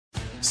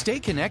Stay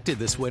connected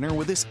this winter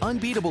with this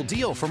unbeatable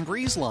deal from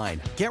BreezeLine.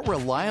 Get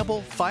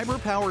reliable,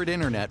 fiber-powered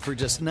internet for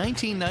just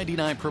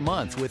 $19.99 per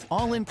month with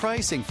all-in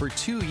pricing for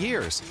 2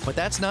 years. But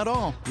that's not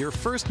all. Your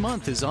first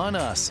month is on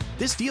us.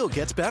 This deal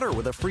gets better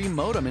with a free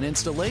modem and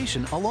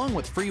installation, along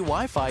with free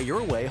Wi-Fi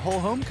your way whole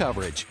home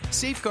coverage.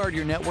 Safeguard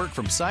your network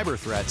from cyber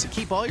threats and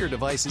keep all your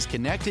devices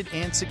connected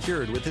and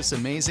secured with this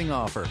amazing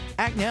offer.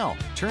 Act now.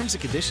 Terms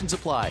and conditions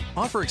apply.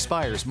 Offer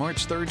expires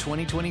March 3rd,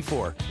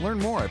 2024. Learn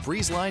more at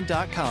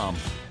breezeline.com.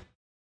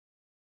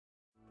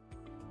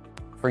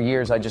 For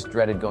years, I just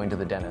dreaded going to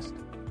the dentist.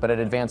 But at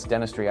Advanced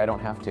Dentistry, I don't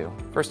have to.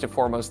 First and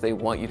foremost, they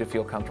want you to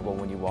feel comfortable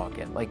when you walk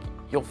in. Like,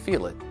 you'll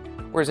feel it.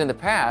 Whereas in the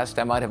past,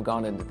 I might have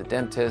gone into the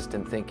dentist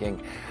and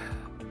thinking,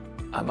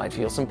 I might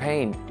feel some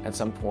pain at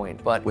some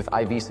point. But with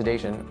IV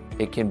sedation,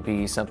 it can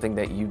be something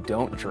that you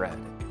don't dread.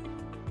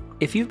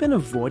 If you've been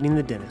avoiding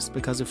the dentist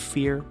because of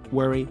fear,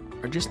 worry,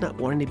 or just not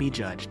wanting to be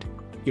judged,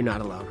 you're not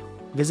alone.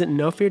 Visit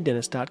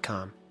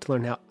nofeardentist.com to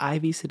learn how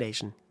IV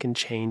sedation can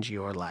change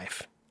your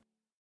life.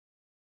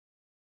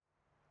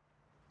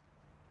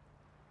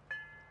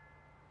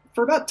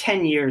 For about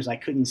 10 years, I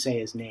couldn't say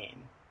his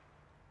name.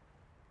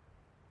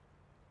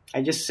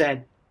 I just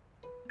said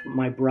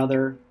my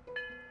brother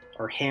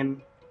or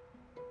him.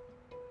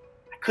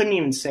 I couldn't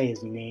even say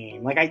his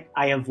name. Like,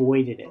 I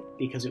avoided it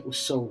because it was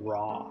so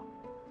raw.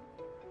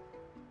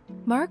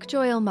 Mark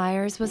Joyal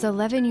Myers was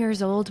 11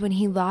 years old when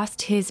he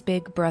lost his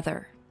big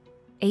brother,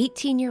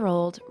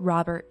 18-year-old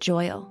Robert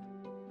Joyal.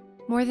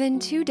 More than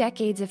 2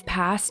 decades have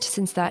passed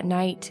since that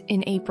night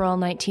in April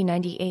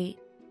 1998,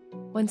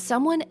 when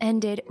someone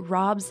ended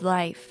Rob's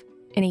life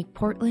in a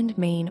Portland,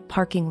 Maine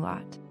parking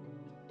lot.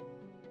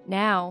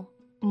 Now,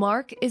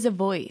 Mark is a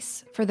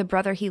voice for the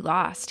brother he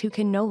lost who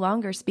can no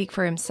longer speak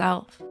for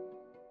himself.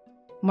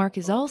 Mark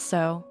is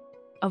also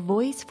a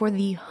voice for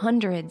the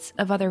hundreds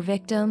of other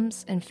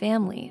victims and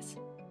families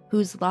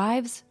whose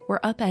lives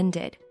were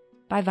upended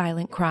by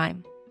violent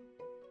crime.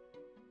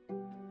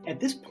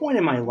 At this point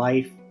in my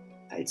life,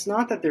 it's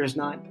not that there's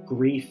not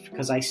grief,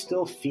 because I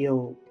still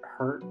feel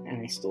hurt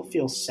and I still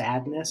feel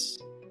sadness.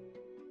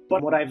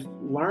 But what I've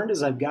learned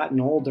as I've gotten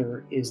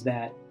older is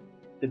that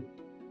the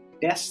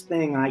best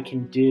thing I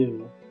can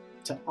do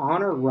to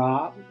honor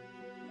Rob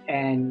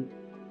and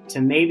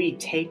to maybe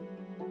take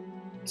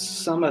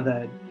some of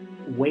the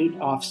weight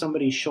off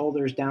somebody's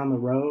shoulders down the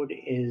road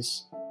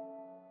is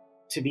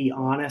to be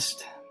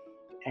honest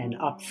and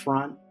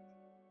upfront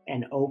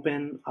and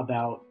open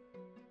about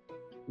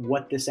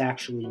what this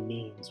actually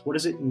means. What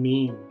does it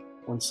mean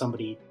when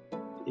somebody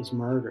is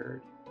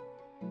murdered?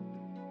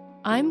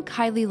 I'm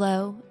Kylie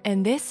Lowe,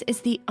 and this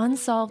is the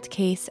unsolved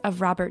case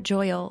of Robert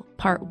Joyal,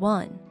 Part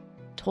 1,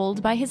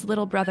 told by his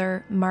little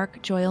brother,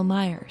 Mark Joyal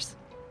Myers,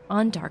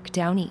 on Dark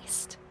Down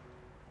East.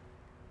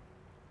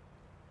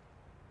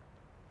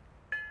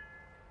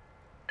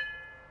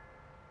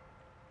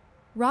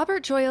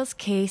 Robert Joyal's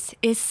case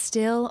is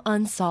still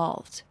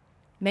unsolved.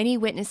 Many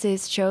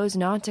witnesses chose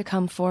not to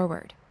come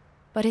forward,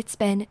 but it's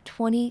been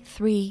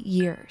 23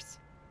 years.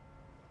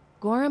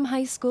 Gorham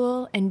High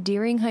School and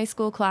Deering High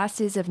School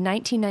classes of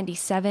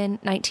 1997,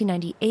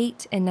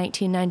 1998, and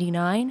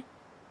 1999,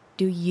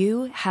 do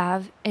you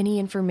have any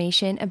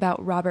information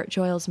about Robert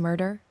Joyal's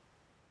murder?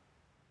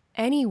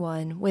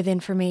 Anyone with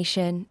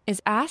information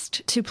is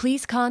asked to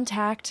please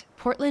contact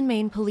Portland,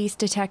 Maine Police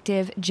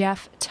Detective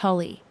Jeff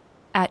Tully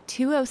at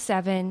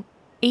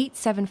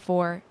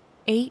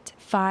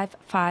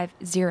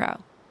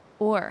 207-874-8550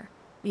 or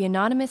the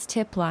anonymous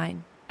tip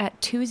line at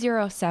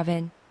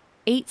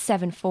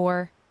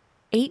 207-874-8584.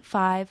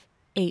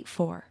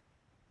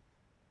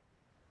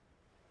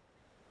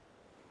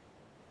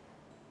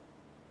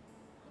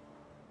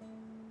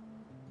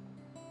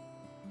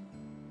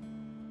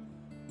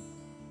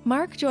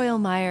 Mark Joyal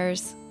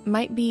Myers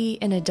might be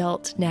an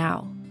adult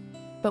now,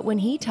 but when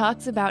he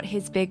talks about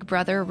his big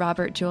brother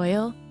Robert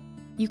Joyal,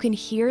 you can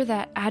hear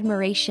that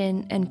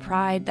admiration and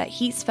pride that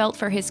he's felt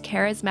for his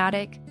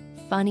charismatic,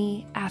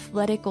 funny,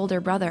 athletic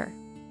older brother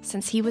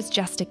since he was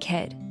just a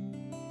kid.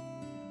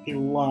 He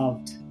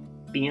loved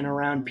being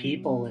around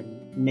people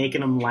and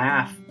making them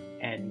laugh,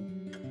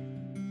 and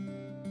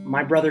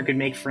my brother could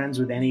make friends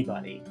with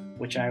anybody,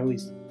 which I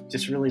always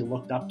just really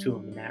looked up to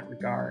him in that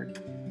regard.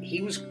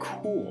 He was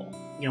cool.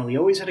 You know, he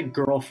always had a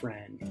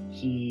girlfriend.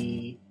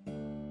 He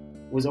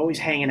was always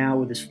hanging out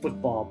with his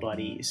football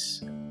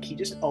buddies. He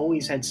just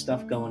always had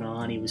stuff going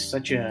on. He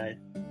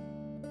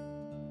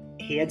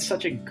had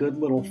such a good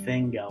little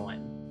thing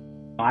going.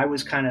 I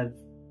was kind of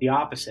the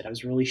opposite. I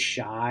was really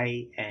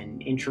shy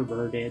and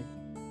introverted,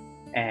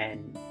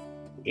 and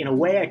in a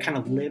way I kind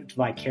of lived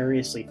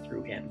vicariously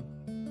through him.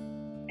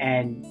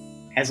 And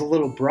as a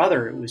little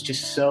brother, it was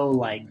just so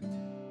like,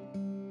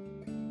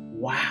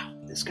 wow,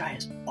 this guy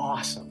is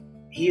awesome.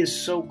 He is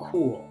so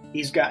cool.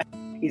 He's got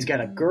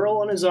a girl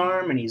on his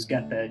arm, and he's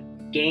got the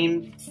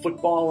game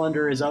football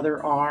under his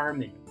other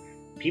arm, and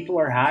people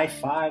are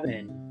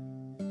high-fiving.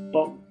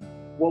 But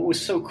what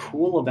was so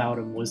cool about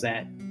him was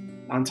that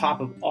on top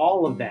of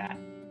all of that,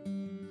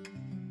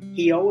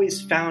 he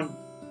always found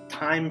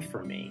time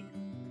for me.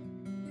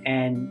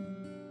 And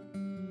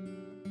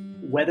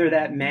whether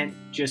that meant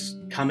just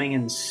coming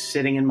and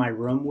sitting in my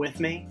room with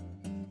me,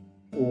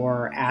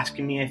 or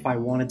asking me if I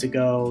wanted to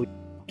go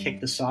kick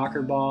the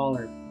soccer ball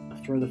or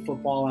throw the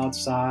football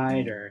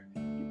outside or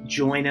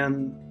join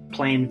him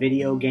playing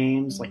video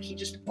games. Like, he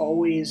just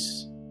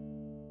always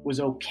was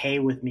okay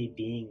with me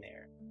being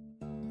there.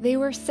 They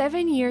were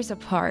 7 years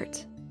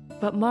apart,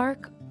 but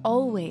Mark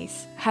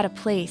always had a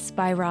place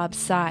by Rob's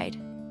side.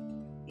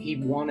 He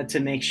wanted to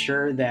make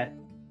sure that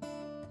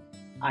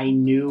I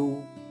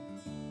knew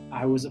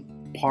I was a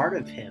part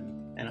of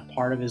him and a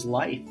part of his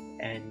life.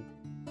 And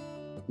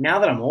now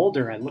that I'm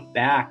older, I look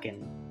back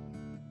and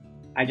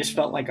I just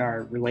felt like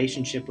our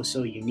relationship was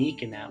so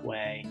unique in that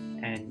way.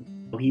 And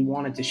he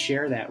wanted to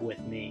share that with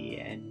me.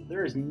 And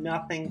there is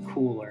nothing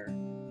cooler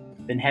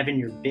than having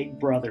your big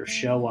brother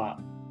show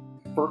up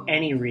for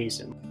any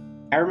reason.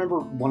 I remember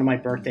one of my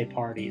birthday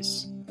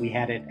parties, we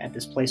had it at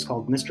this place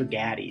called Mr.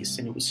 Gaddy's,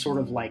 and it was sort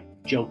of like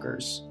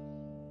Joker's.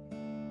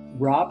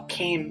 Rob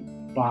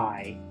came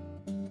by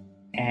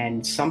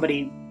and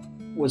somebody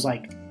was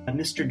like,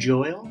 Mr.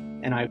 Joyal?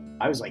 And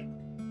I was like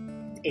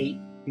 8,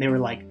 and they were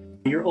like,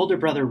 your older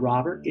brother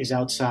Robert is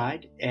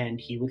outside and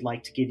he would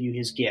like to give you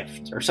his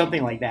gift or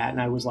something like that. And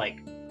I was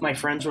like, my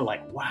friends were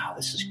like, wow,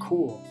 this is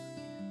cool.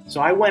 So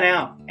I went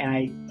out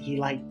and he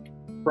like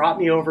brought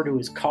me over to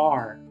his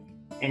car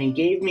and he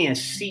gave me a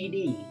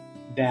CD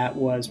that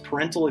was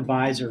parental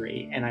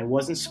advisory and I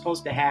wasn't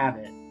supposed to have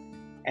it.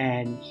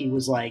 And he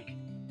was like,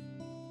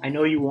 I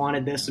know you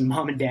wanted this and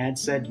mom and dad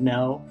said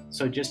no,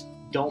 so just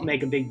don't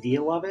make a big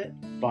deal of it,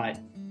 but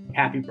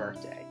happy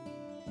birthday.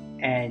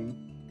 And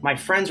my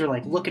friends are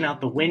like looking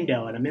out the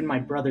window and I'm in my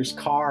brother's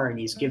car and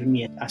he's giving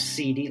me a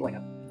CD, like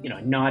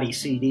a naughty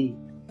CD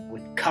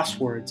with cuss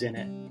words in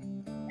it.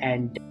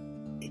 And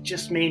it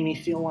just made me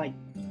feel like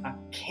a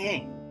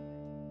king.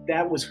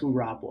 That was who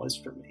Rob was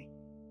for me.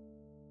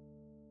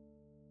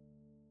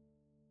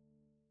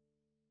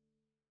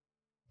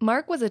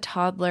 Mark was a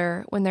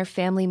toddler when their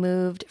family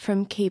moved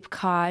from Cape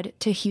Cod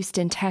to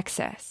Houston,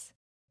 Texas.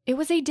 It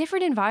was a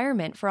different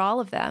environment for all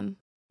of them,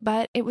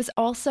 but it was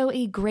also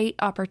a great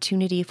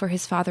opportunity for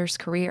his father's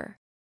career.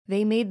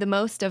 They made the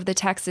most of the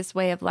Texas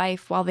way of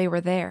life while they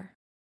were there,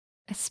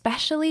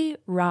 especially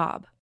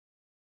Rob.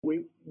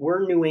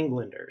 We're New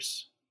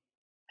Englanders,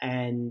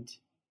 and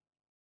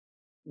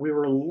we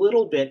were a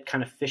little bit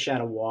kind of fish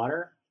out of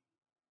water.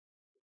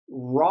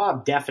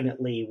 Rob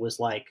definitely was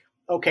like,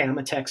 okay, I'm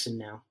a Texan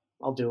now.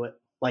 I'll do it.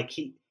 Like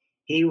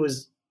he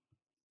was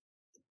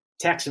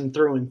Texan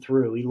through and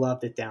through. He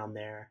loved it down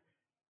there.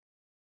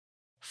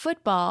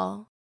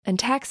 Football and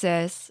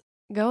Texas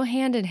go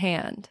hand in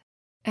hand,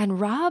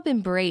 and Rob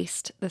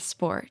embraced the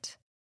sport.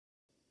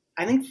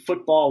 I think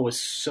football was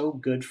so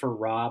good for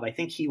Rob. I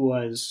think he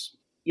was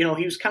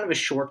kind of a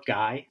short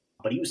guy,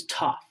 but he was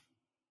tough.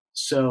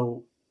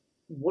 So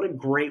what a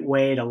great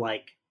way to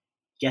like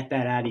get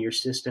that out of your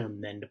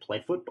system than to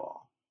play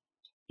football.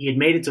 He had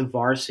made it to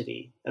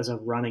varsity as a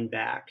running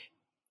back,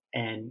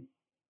 and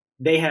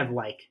they have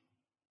like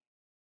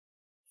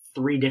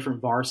 3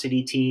 different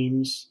varsity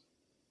teams.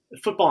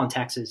 Football in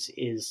Texas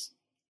is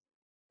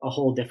a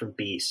whole different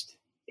beast.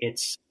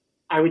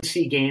 I would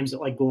see games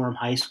at like Gorham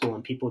High School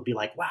and people would be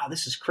like, wow,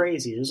 this is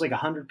crazy. There's like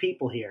 100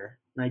 people here.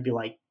 And I'd be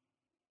like,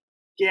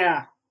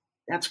 yeah,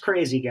 that's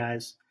crazy,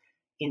 guys.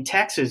 In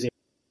Texas,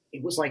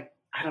 it was like,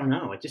 I don't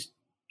know. It just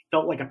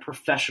felt like a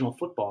professional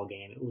football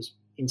game. It was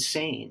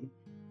insane.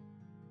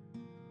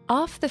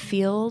 Off the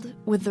field,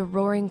 with the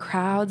roaring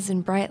crowds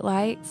and bright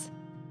lights,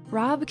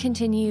 Rob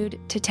continued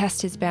to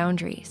test his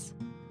boundaries.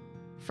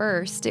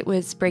 First, it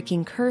was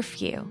breaking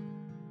curfew,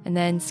 and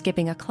then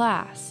skipping a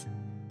class,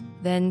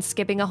 then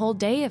skipping a whole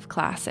day of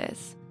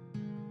classes.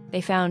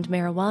 They found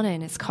marijuana in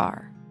his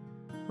car.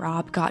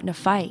 Rob got in a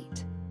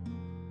fight.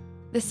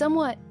 The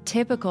somewhat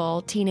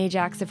typical teenage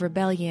acts of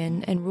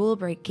rebellion and rule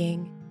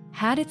breaking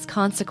had its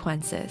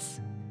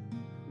consequences.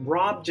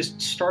 Rob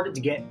just started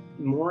to get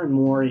more and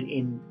more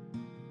in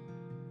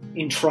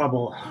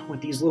trouble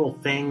with these little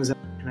things,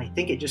 and I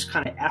think it just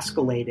kind of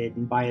escalated.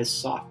 And by his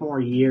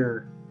sophomore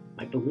year,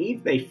 I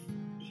believe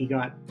he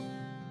got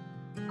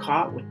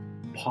caught with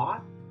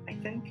pot, I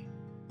think.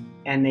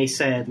 And they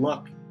said,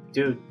 look,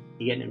 dude,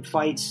 you're getting in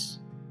fights,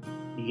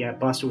 you got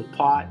busted with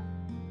pot,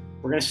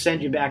 we're going to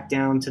send you back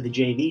down to the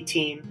JV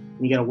team,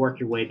 and you got to work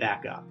your way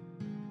back up.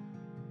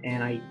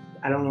 And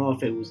I don't know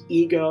if it was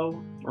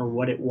ego or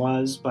what it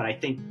was, but I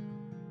think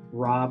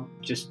Rob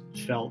just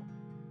felt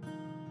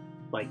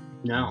like,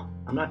 no,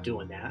 I'm not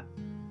doing that.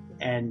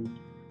 And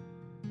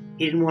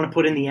he didn't want to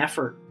put in the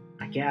effort,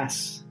 I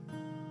guess.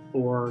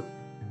 Or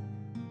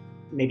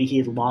maybe he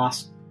had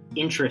lost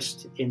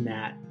interest in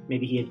that.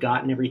 Maybe he had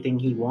gotten everything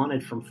he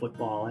wanted from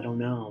football. I don't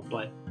know.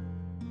 But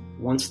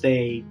once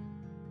they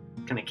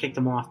kind of kicked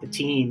him off the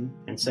team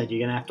and said, you're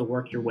going to have to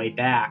work your way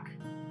back,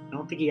 I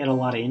don't think he had a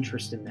lot of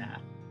interest in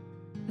that.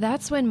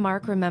 That's when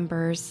Mark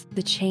remembers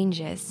the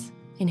changes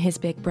in his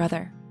big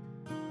brother.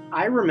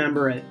 I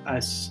remember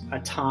a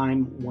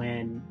time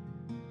when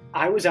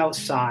I was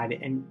outside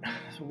and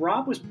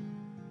Rob was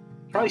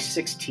probably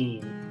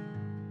 16,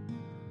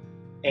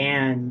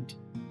 and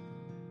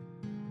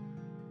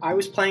I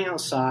was playing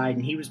outside,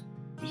 and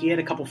he had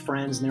a couple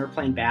friends, and they were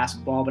playing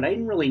basketball, but I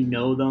didn't really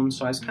know them,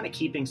 so I was kind of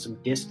keeping some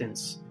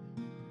distance.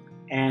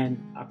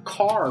 And a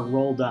car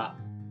rolled up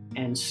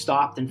and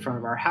stopped in front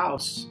of our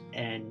house,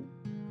 and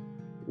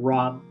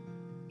Rob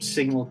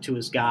signaled to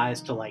his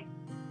guys to like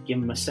give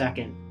him a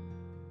second.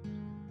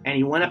 And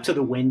he went up to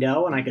the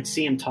window, and I could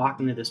see him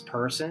talking to this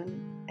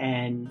person,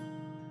 and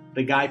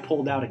the guy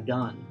pulled out a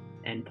gun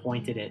and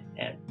pointed it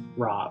at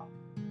Rob.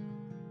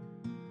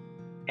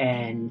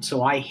 And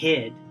so I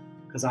hid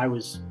because I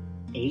was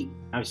 8.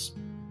 I was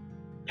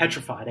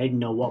petrified. I didn't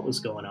know what was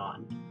going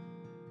on.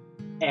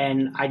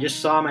 And I just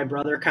saw my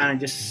brother kind of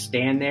just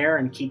stand there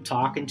and keep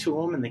talking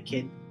to him, and the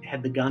kid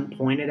had the gun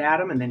pointed at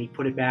him, and then he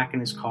put it back in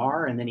his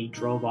car, and then he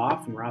drove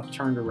off, and Rob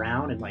turned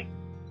around and like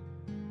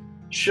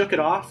shook it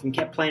off and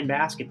kept playing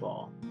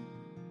basketball.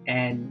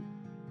 And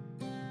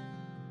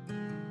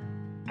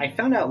I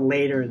found out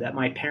later that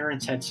my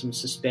parents had some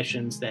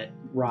suspicions that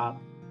Rob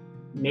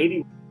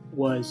maybe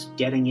was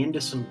getting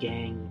into some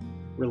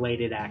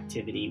gang-related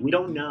activity. We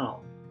don't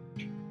know.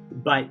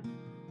 But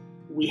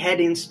we had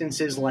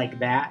instances like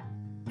that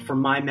from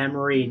my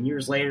memory, and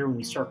years later when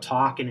we start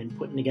talking and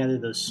putting together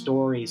those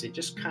stories, it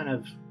just kind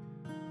of,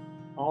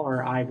 all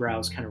our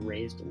eyebrows kind of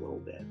raised a little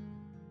bit.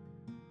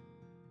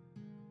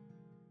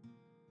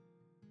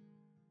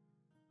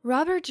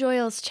 Robert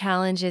Joyal's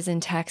challenges in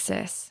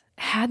Texas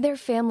had their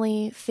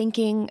family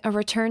thinking a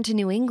return to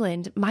New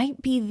England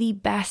might be the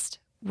best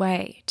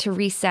way to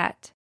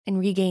reset and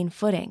regain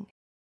footing.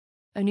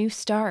 A new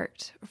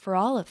start for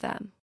all of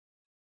them.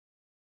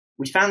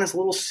 We found this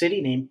little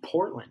city named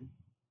Portland,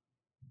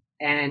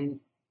 and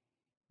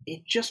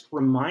it just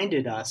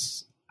reminded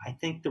us, I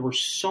think there were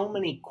so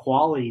many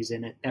qualities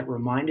in it that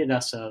reminded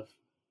us of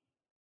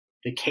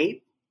the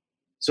Cape.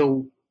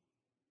 So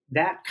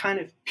that kind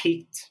of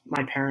piqued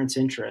my parents'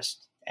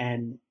 interest,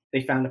 and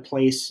they found a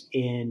place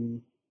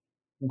in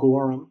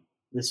Gorham,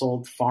 this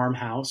old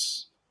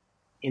farmhouse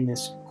in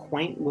this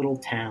quaint little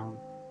town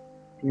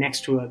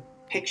next to a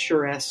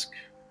picturesque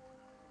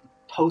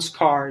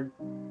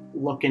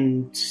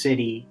postcard-looking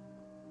city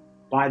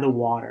by the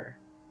water.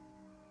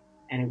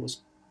 And it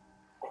was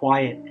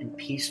quiet and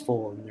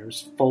peaceful, and there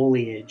was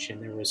foliage,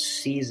 and there was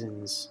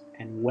seasons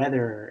and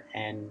weather,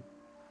 and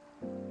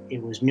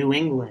it was New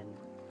England,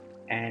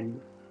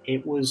 and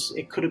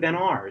it could have been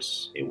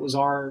ours. It was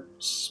our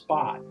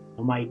spot.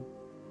 My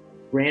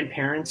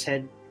grandparents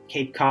had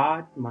Cape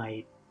Cod,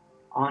 my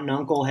aunt and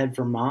uncle had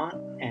Vermont,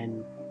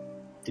 and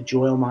the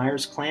Joyal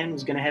Myers clan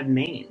was going to have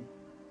Maine.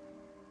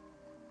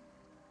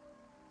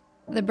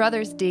 The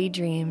brothers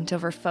daydreamed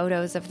over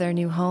photos of their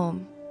new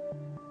home.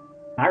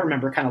 I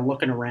remember kind of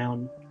looking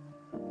around,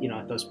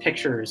 at those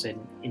pictures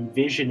and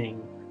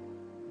envisioning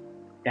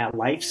that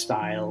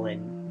lifestyle.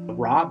 And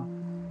Rob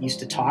used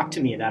to talk to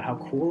me about how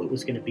cool it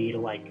was going to be to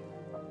like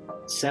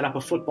set up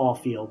a football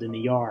field in the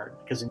yard.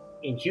 Because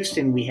in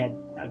Houston, we had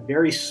a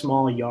very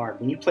small yard.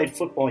 When you played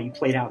football, you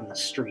played out in the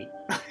street,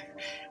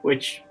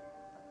 which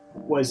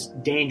was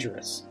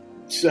dangerous.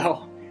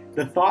 So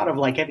the thought of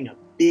like having a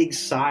big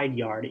side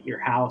yard at your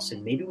house,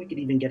 and maybe we could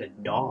even get a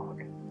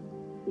dog,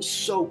 was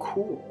so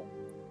cool.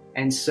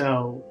 And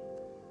so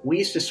we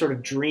used to sort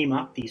of dream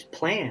up these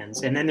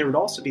plans. And then there would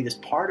also be this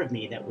part of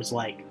me that was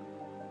like,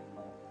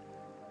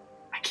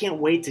 I can't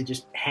wait to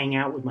just hang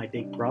out with my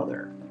big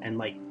brother and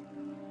like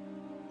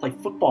play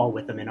football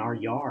with him in our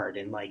yard.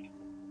 And like,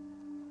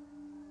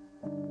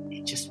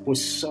 it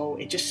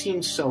just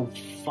seemed so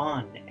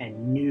fun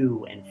and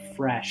new and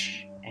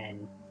fresh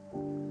and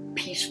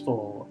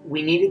peaceful.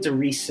 We needed to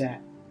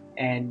reset,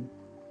 and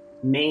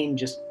Maine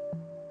just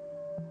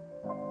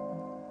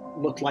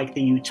looked like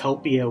the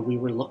utopia we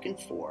were looking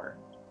for.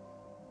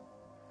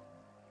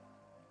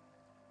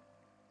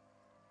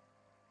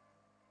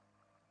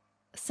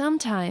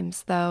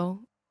 Sometimes,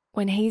 though,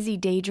 when hazy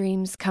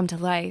daydreams come to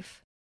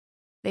life,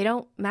 they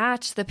don't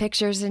match the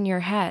pictures in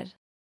your head.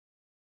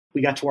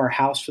 We got to our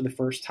house for the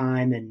first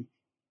time, and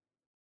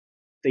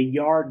the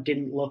yard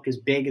didn't look as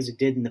big as it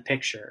did in the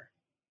picture.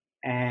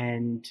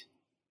 And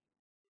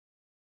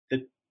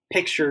the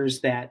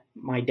pictures that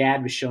my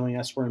dad was showing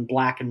us were in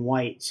black and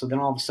white. So then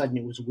all of a sudden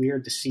it was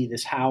weird to see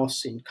this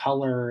house in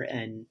color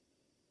and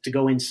to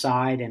go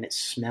inside, and it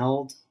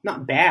smelled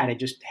not bad. It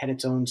just had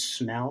its own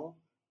smell.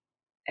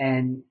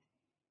 And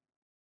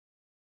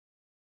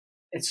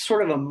it's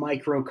sort of a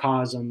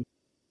microcosm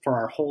for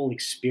our whole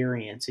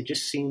experience. It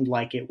just seemed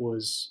like it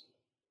was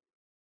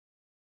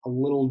a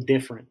little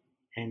different,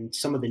 and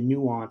some of the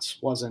nuance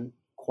wasn't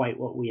quite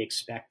what we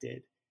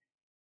expected.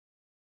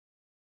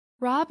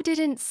 Rob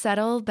didn't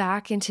settle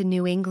back into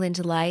New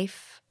England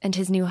life and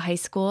his new high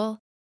school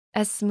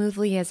as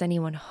smoothly as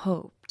anyone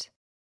hoped.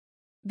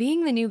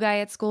 Being the new guy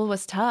at school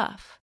was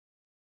tough.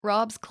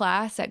 Rob's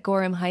class at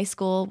Gorham High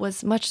School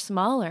was much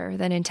smaller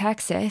than in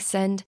Texas,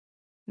 and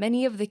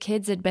many of the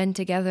kids had been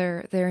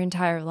together their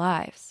entire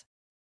lives.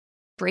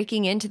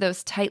 Breaking into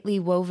those tightly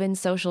woven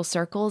social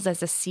circles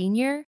as a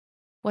senior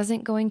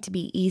wasn't going to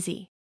be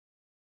easy.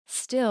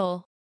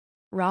 Still,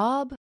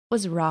 Rob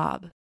was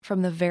Rob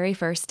from the very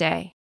first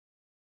day.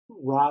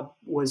 Rob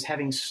was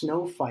having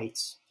snow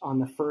fights on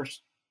the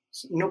first.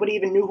 Nobody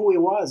even knew who he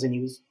was, and he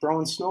was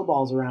throwing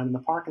snowballs around in the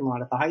parking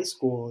lot at the high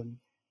school and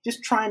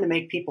just trying to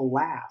make people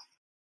laugh.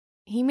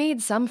 He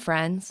made some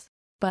friends,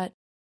 but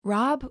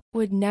Rob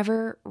would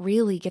never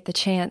really get the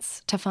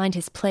chance to find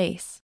his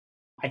place.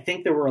 I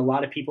think there were a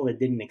lot of people that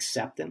didn't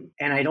accept him,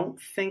 and I don't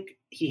think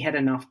he had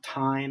enough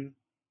time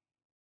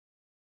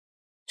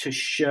to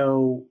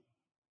show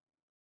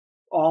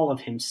all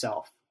of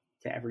himself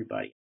to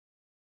everybody.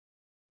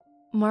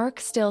 Mark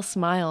still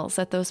smiles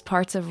at those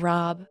parts of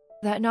Rob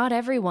that not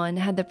everyone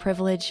had the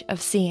privilege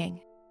of seeing.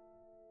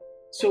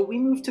 So we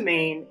moved to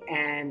Maine,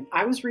 and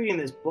I was reading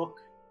this book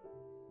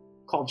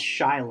called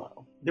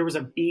Shiloh. There was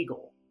a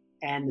beagle,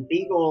 and the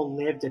beagle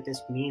lived at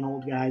this mean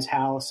old guy's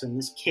house, and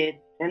this kid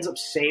ends up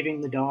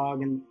saving the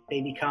dog, and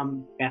they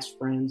become best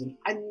friends, and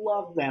I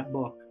love that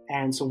book.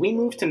 And so we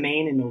moved to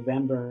Maine in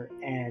November,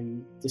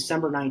 and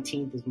December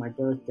 19th is my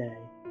birthday.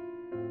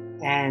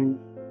 And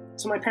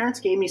so my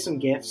parents gave me some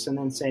gifts and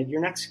then said,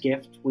 your next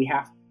gift we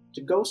have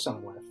to go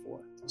somewhere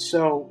for.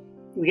 So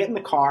we get in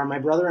the car. My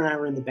brother and I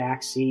were in the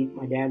back seat.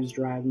 My dad was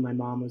driving. My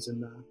mom was in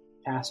the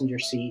passenger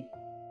seat.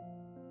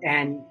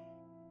 And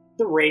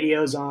the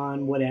radio's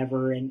on,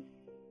 whatever. And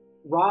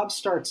Rob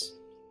starts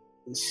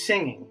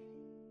singing.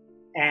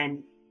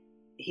 And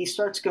he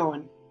starts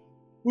going,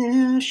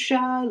 yeah,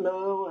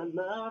 Shiloh, I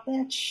love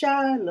that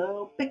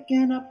Shiloh,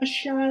 picking up a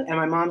Shiloh. And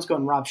my mom's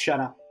going, Rob, shut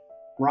up.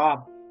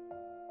 Rob,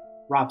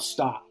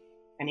 stop.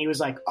 And he was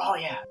like, oh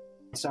yeah,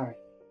 sorry.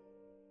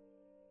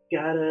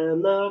 Gotta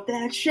love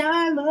that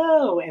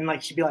Shiloh. And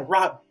like, she'd be like,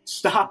 Rob,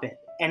 stop it.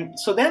 And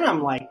so then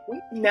I'm like,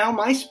 wait, now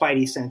my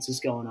spidey sense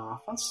is going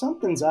off. Oh,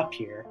 something's up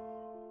here.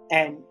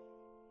 And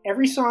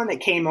every song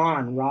that came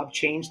on, Rob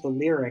changed the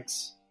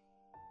lyrics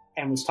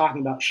and was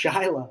talking about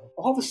Shiloh.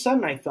 All of a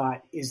sudden I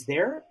thought, is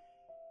there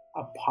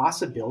a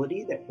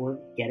possibility that we're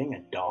getting a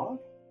dog?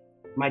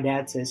 My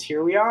dad says,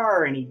 here we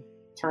are. And he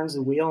turns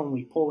the wheel and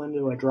we pull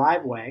into a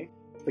driveway.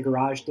 The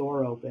garage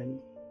door opened,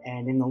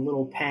 and in the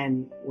little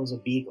pen was a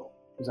beagle.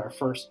 It was our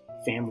first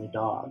family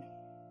dog.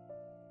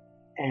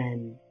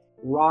 And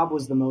Rob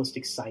was the most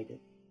excited.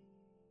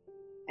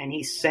 And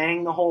he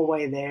sang the whole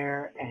way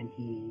there, and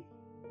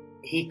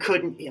he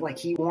couldn't, like,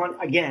 he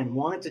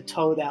wanted to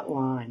toe that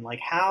line. Like,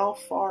 how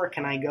far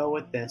can I go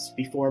with this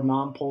before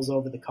mom pulls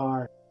over the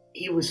car?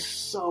 He was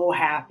so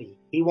happy.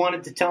 He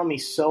wanted to tell me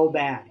so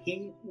bad.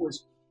 He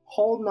was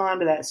holding on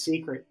to that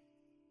secret.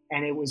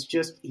 And it was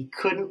just, he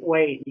couldn't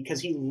wait because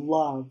he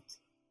loved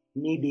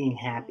me being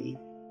happy.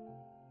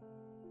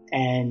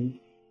 And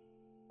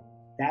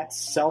that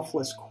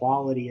selfless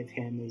quality of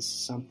him is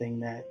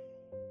something that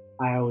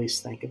I always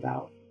think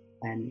about.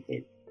 And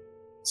it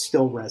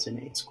still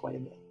resonates quite a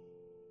bit.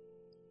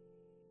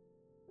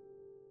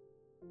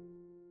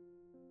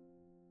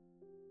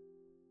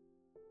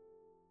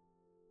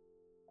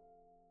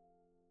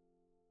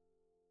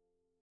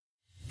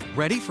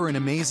 Ready for an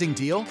amazing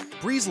deal?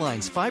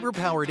 BreezeLine's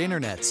fiber-powered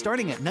internet,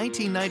 starting at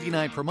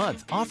 $19.99 per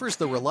month, offers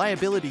the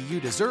reliability you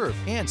deserve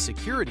and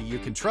security you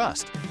can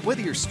trust.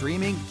 Whether you're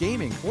streaming,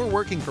 gaming, or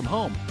working from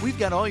home, we've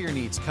got all your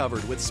needs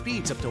covered with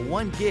speeds up to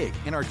 1 gig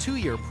and our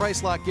 2-year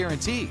price lock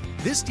guarantee.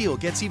 This deal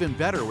gets even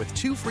better with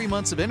 2 free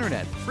months of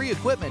internet, free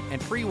equipment,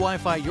 and free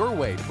Wi-Fi your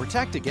way to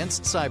protect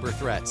against cyber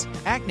threats.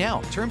 Act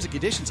now. Terms and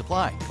conditions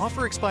apply.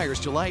 Offer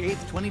expires July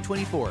 8th,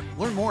 2024.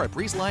 Learn more at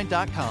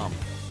breezeline.com.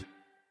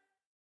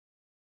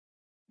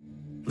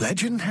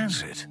 Legend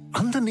has it,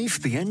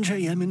 underneath the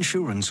NJM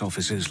insurance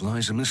offices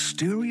lies a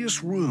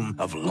mysterious room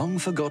of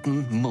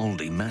long-forgotten,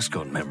 moldy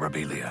mascot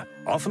memorabilia,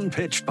 often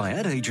pitched by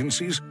ad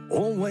agencies,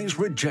 always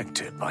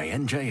rejected by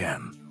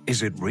NJM.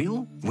 Is it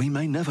real? We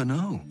may never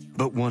know.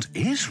 But what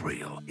is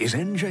real is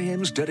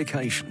NJM's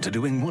dedication to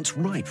doing what's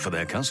right for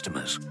their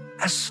customers.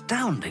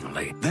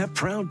 Astoundingly, they're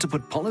proud to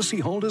put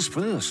policyholders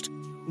first.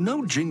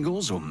 No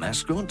jingles or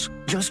mascots,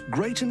 just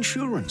great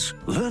insurance.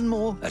 Learn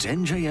more at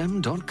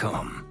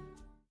njm.com.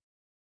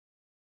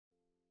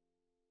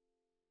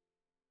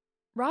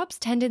 Rob's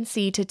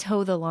tendency to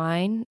toe the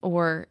line,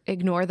 or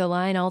ignore the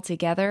line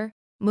altogether,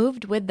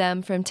 moved with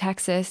them from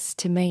Texas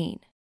to Maine.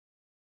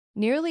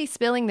 Nearly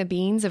spilling the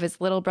beans of his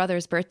little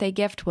brother's birthday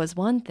gift was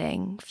one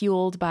thing,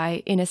 fueled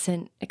by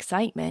innocent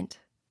excitement.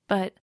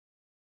 But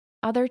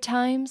other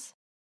times,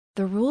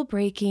 the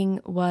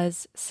rule-breaking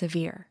was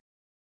severe.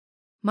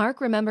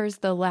 Mark remembers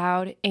the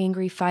loud,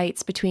 angry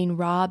fights between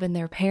Rob and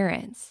their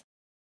parents.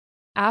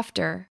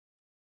 After,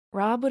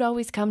 Rob would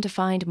always come to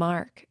find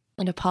Mark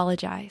and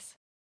apologize.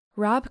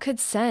 Rob could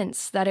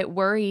sense that it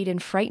worried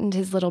and frightened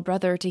his little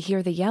brother to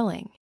hear the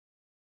yelling.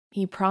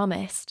 He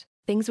promised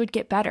things would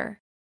get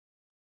better.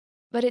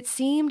 But it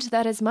seemed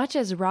that as much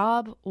as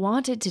Rob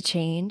wanted to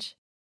change,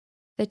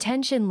 the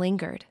tension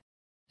lingered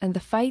and the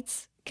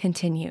fights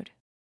continued.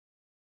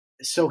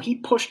 So he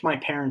pushed my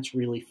parents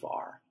really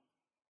far.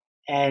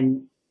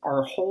 And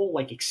our whole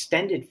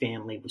extended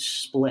family was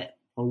split.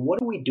 And what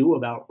do we do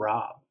about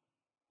Rob?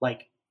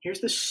 Here's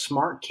this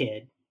smart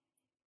kid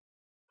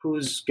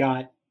who's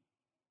got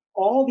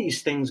all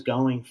these things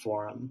going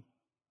for him.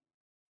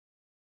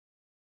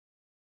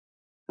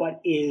 but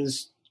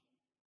is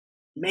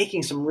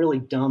making some really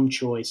dumb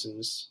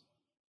choices.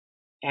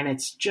 And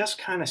it's just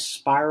kind of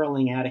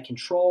spiraling out of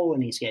control,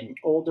 and he's getting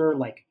older.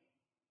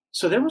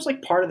 So there was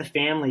part of the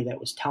family that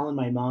was telling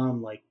my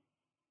mom,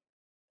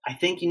 I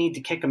think you need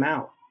to kick him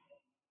out.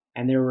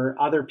 And there were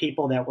other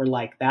people that were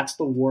like, that's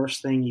the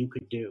worst thing you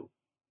could do.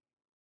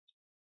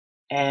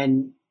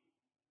 And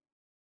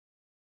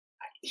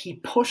he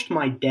pushed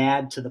my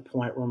dad to the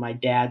point where my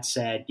dad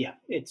said, yeah,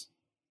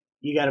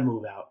 you got to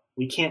move out.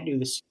 We can't do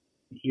this.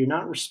 You're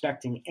not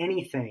respecting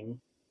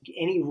anything,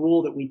 any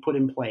rule that we put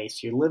in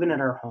place. You're living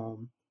at our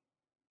home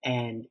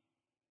and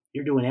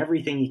you're doing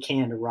everything you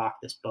can to rock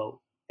this boat,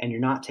 and you're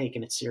not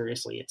taking it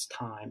seriously. It's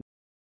time.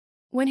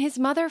 When his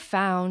mother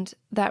found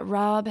that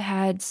Rob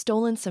had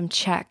stolen some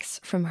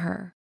checks from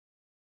her,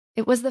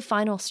 it was the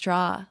final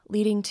straw,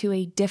 leading to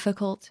a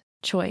difficult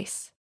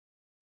choice.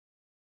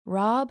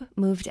 Rob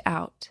moved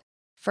out,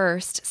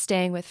 first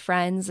staying with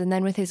friends and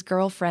then with his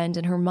girlfriend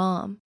and her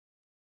mom.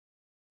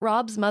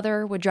 Rob's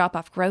mother would drop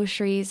off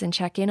groceries and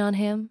check in on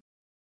him,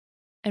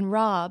 and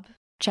Rob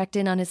checked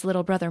in on his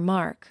little brother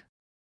Mark.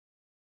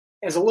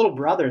 As a little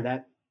brother,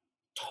 that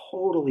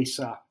totally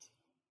sucked.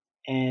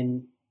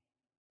 And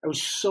I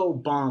was so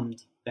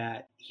bummed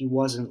that he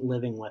wasn't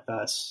living with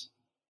us.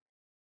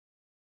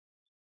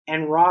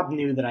 And Rob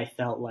knew that I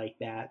felt like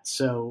that.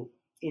 So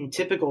in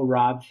typical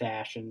Rob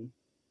fashion,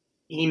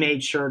 he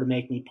made sure to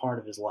make me part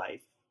of his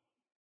life.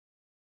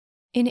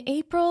 In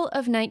April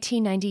of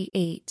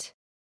 1998,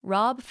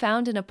 Rob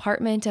found an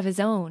apartment of his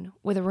own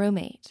with a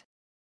roommate.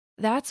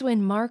 That's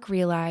when Mark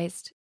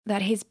realized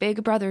that his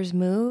big brother's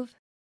move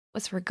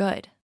was for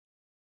good.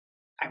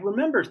 I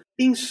remember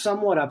being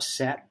somewhat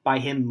upset by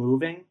him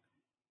moving,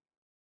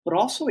 but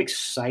also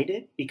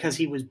excited because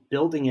he was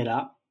building it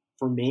up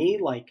for me.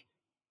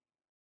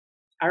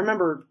 I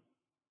remember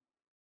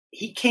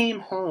he came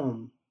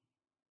home.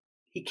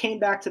 He came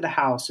back to the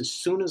house as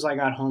soon as I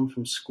got home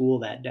from school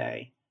that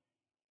day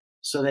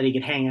so that he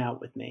could hang out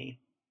with me,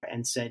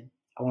 and said,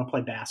 I want to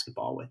play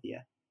basketball with you.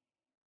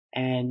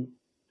 And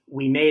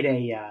we made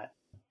a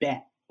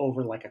bet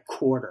over a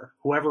quarter.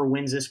 Whoever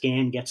wins this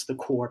game gets the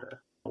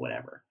quarter, or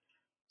whatever.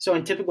 So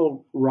in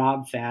typical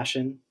Rob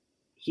fashion,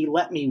 he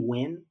let me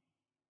win,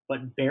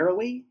 but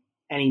barely,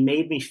 and he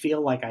made me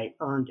feel like I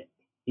earned it.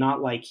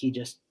 Not like he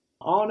just,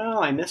 oh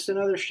no, I missed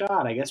another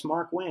shot, I guess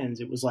Mark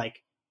wins. It was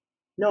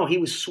no, he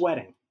was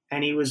sweating,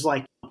 and he was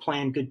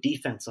playing good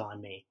defense on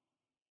me.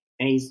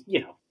 And he's,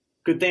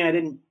 good thing I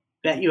didn't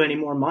bet you any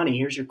more money.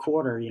 Here's your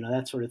quarter,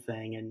 that sort of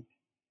thing. And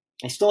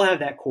I still have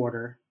that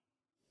quarter.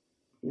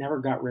 Never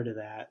got rid of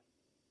that.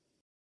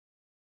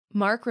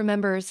 Mark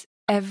remembers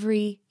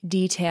every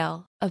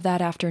detail of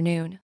that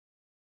afternoon.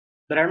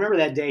 But I remember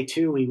that day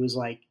too, he was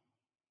like,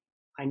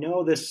 I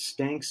know this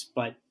stinks,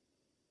 but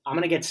I'm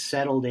going to get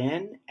settled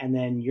in, and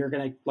then you're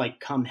going to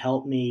come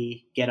help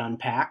me get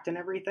unpacked and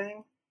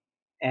everything.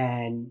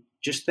 And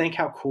just think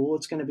how cool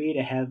it's going to be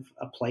to have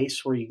a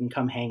place where you can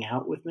come hang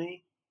out with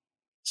me.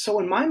 So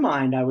in my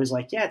mind, I was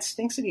like, yeah, it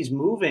stinks that he's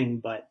moving,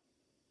 but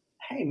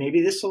hey,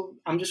 maybe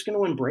I'm just going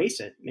to embrace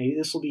it. Maybe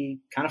this will be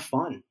kind of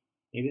fun.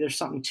 Maybe there's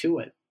something to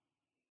it.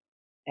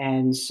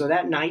 And so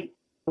that night,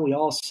 we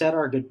all said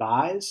our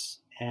goodbyes,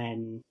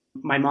 and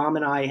my mom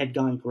and I had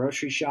gone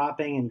grocery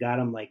shopping and got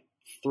him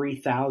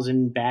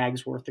 3,000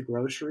 bags worth of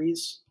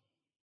groceries.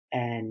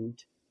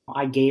 And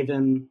I gave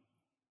him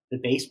the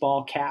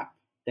baseball cap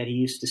that he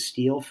used to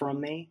steal from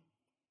me.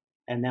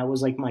 And that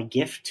was my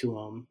gift to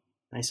him.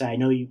 I said,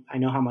 I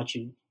know how much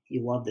you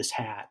love this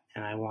hat,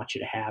 and I want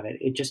you to have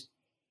it.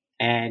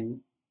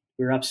 And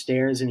we were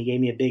upstairs, and he gave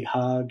me a big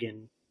hug,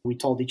 and we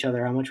told each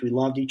other how much we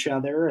loved each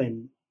other.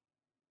 And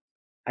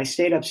I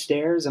stayed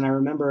upstairs, and I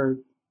remember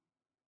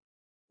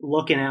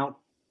looking out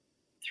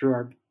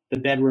through the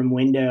bedroom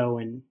window,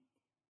 and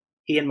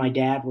he and my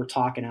dad were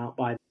talking out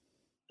by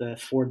the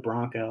Ford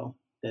Bronco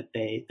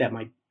that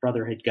my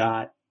brother had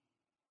got.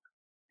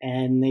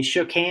 And they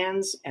shook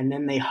hands, and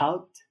then they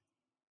hugged.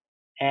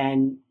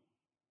 And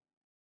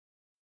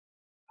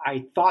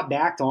I thought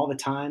back to all the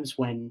times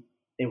when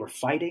they were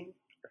fighting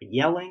or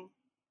yelling,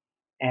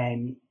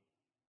 and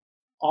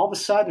all of a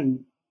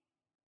sudden,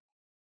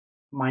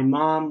 my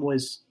mom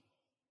was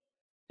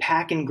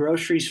packing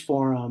groceries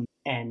for him,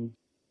 and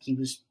he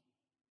was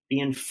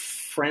being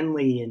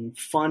friendly and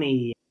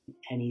funny,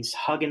 and he's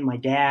hugging my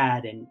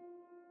dad, and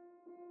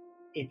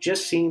it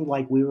just seemed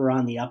like we were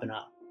on the up and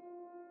up.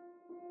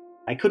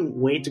 I couldn't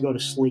wait to go to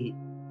sleep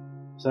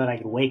so that I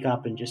could wake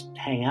up and just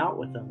hang out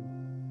with him.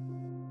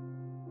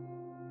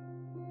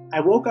 I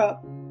woke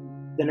up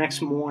the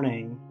next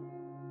morning,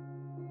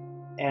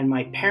 and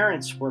my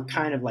parents were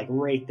kind of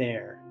right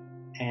there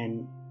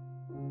and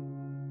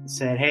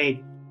said,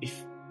 hey,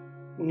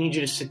 we need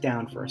you to sit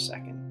down for a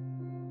second.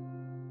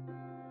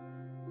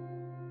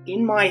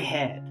 In my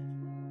head,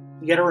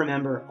 you got to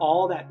remember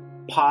all that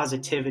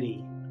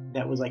positivity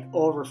that was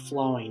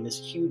overflowing, this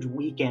huge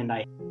weekend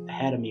I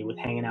ahead of me with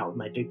hanging out with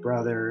my big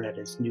brother at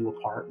his new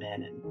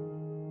apartment.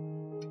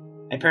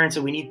 And my parents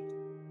said, we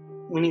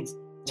need to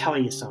tell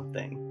you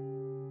something.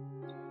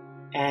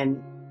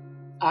 And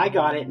I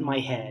got it in my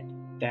head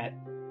that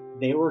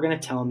they were going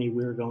to tell me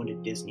we were going to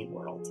Disney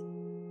World.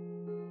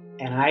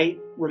 And I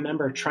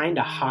remember trying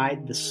to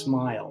hide the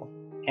smile.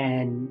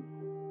 And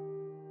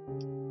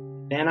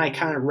then I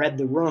kind of read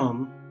the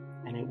room,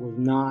 and it was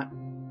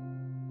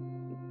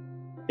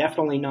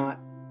definitely not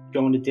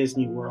going to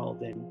Disney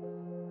World. And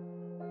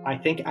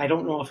I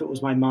don't know if it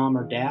was my mom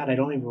or dad, I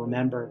don't even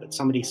remember, but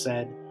somebody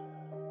said,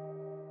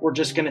 "We're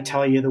just going to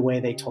tell you the way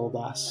they told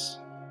us.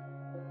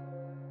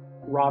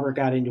 Robert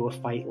got into a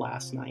fight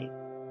last night,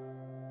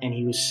 and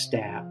he was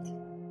stabbed,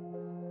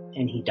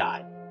 and he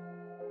died."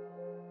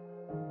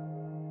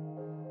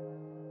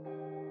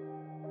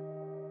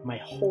 My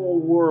whole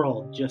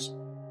world just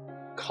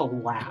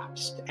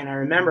collapsed. And I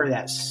remember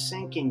that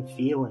sinking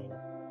feeling,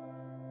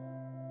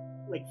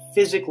 like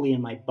physically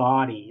in my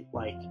body,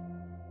 like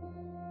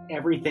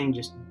everything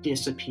just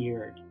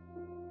disappeared.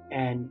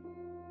 And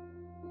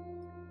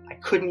I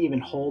couldn't even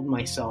hold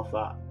myself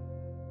up.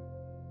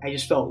 I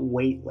just felt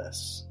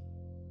weightless.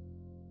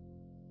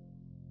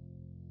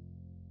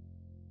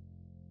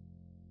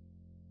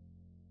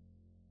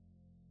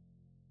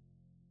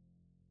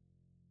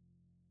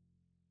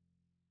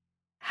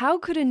 How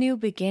could a new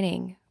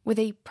beginning, with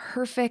a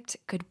perfect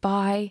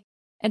goodbye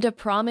and a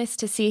promise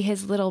to see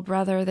his little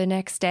brother the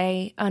next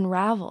day,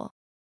 unravel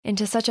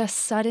into such a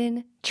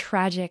sudden,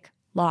 tragic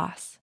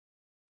loss?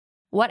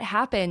 What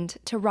happened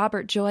to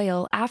Robert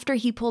Joyal after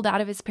he pulled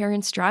out of his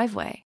parents'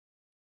 driveway?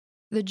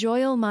 The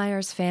Joyal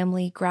Myers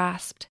family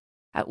grasped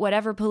at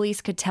whatever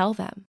police could tell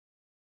them,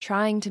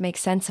 trying to make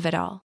sense of it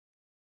all.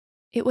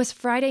 It was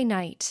Friday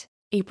night,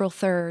 April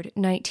 3rd,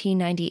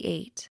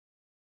 1998.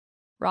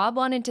 Rob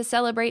wanted to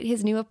celebrate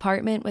his new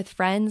apartment with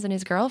friends and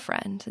his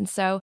girlfriend, and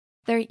so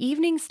their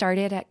evening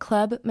started at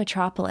Club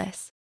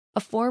Metropolis, a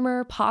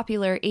former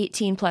popular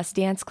 18-plus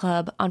dance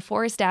club on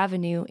Forest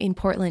Avenue in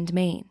Portland,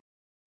 Maine.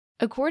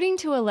 According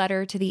to a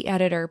letter to the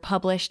editor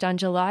published on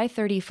July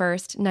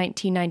 31st,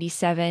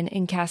 1997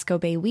 in Casco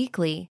Bay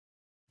Weekly,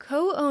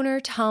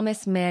 co-owner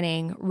Thomas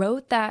Manning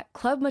wrote that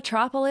Club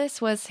Metropolis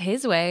was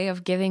his way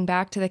of giving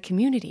back to the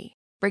community,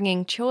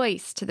 bringing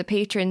choice to the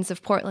patrons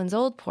of Portland's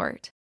Old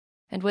Port.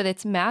 And with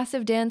its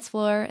massive dance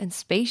floor and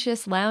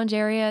spacious lounge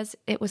areas,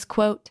 it was,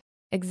 quote,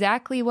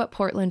 exactly what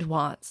Portland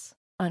wants,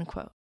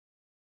 unquote.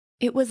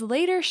 It was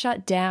later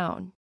shut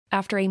down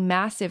after a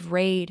massive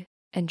raid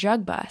and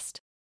drug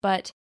bust,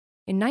 but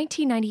in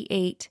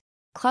 1998,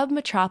 Club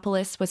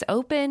Metropolis was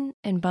open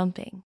and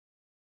bumping.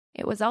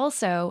 It was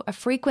also a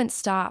frequent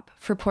stop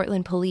for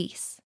Portland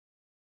police.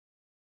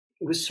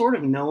 It was sort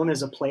of known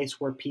as a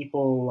place where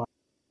people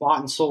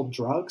bought and sold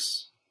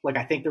drugs. Like,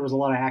 I think there was a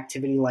lot of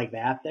activity like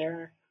that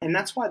there. And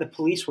that's why the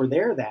police were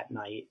there that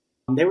night.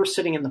 They were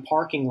sitting in the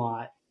parking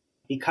lot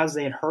because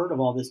they had heard of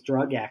all this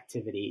drug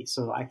activity.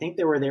 So I think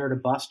they were there to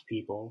bust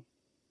people.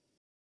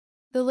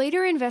 The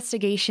later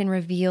investigation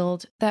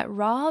revealed that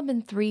Rob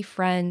and 3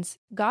 friends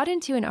got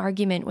into an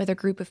argument with a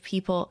group of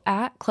people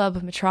at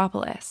Club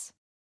Metropolis.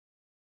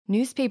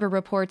 Newspaper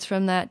reports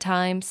from that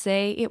time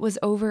say it was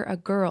over a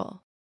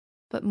girl,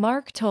 but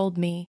Mark told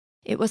me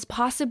it was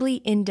possibly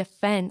in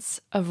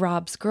defense of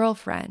Rob's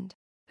girlfriend,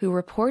 who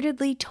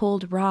reportedly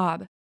told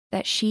Rob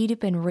that she'd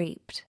been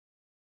raped.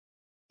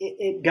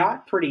 It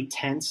got pretty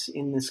tense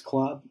in this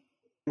club.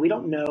 We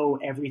don't know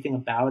everything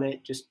about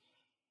it. Just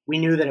we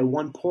knew that at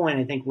one point,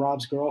 I think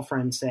Rob's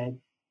girlfriend said,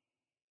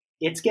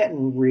 "It's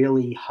getting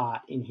really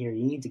hot in here.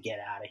 You need to get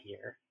out of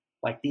here.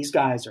 Like, these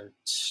guys are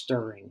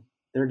stirring.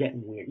 They're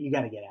getting weird. You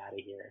got to get out of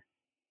here."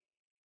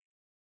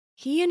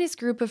 He and his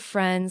group of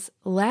friends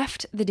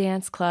left the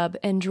dance club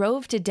and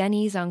drove to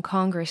Denny's on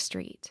Congress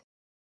Street.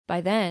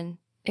 By then,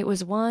 it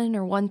was 1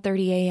 or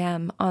 1:30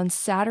 a.m. on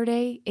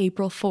Saturday,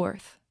 April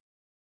 4th.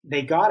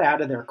 They got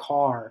out of their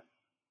car,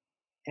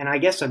 and I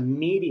guess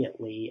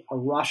immediately a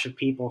rush of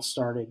people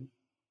started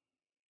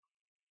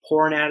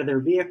pouring out of their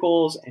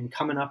vehicles and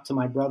coming up to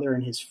my brother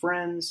and his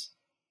friends.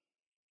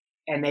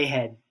 And they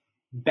had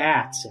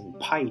bats and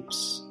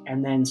pipes.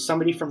 And then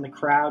somebody from the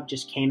crowd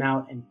just came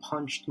out and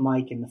punched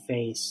Mike in the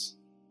face.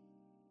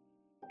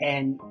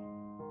 And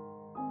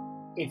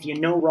if you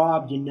know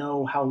Rob, you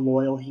know how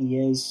loyal he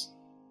is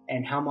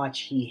and how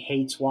much he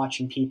hates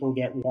watching people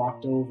get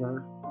walked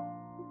over.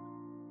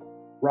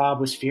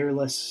 Rob was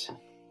fearless,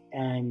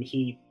 and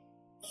he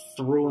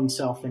threw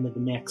himself into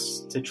the mix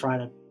to try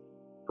to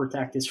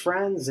protect his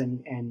friends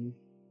and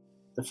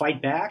to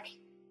fight back.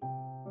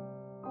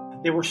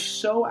 They were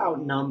so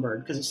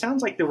outnumbered, because it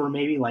sounds like there were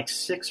maybe like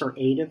 6 or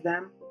 8 of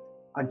them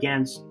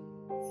against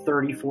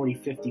 30, 40,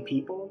 50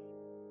 people.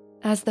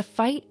 As the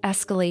fight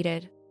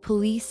escalated,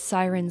 police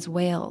sirens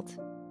wailed.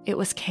 It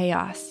was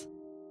chaos.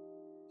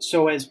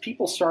 So as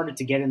people started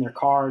to get in their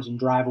cars and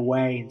drive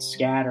away and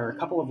scatter, a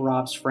couple of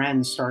Rob's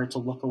friends started to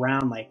look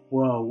around like,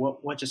 whoa,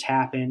 what just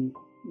happened?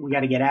 We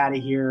got to get out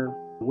of here.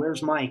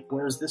 Where's Mike?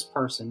 Where's this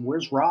person?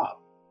 Where's Rob?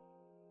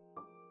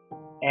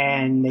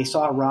 And they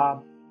saw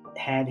Rob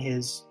had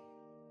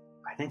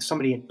I think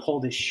somebody had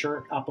pulled his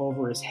shirt up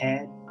over his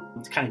head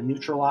to kind of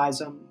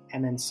neutralize him.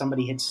 And then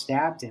somebody had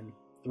stabbed him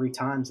 3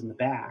 times in the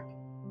back.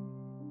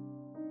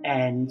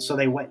 And so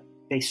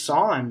they they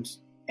saw him,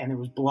 and there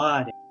was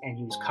blood, and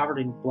he was covered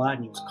in blood,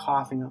 and he was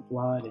coughing up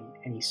blood,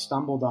 and he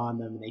stumbled on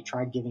them, and they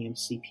tried giving him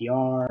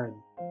CPR, and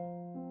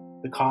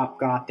the cop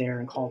got there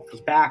and called for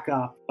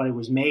backup, but it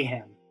was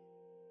mayhem.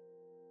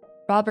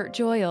 Robert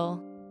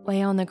Joyal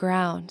lay on the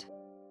ground.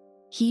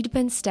 He'd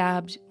been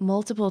stabbed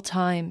multiple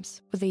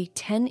times with a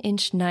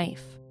 10-inch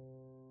knife.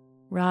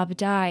 Rob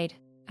died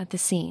at the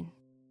scene.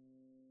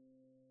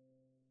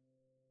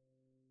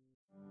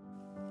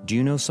 Do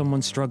you know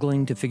someone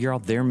struggling to figure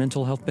out their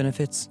mental health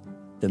benefits?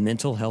 The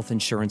Mental Health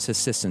Insurance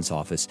Assistance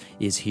Office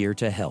is here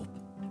to help.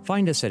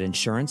 Find us at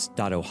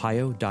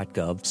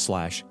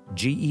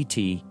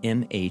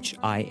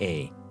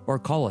insurance.ohio.gov/GETMHIA or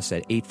call us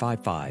at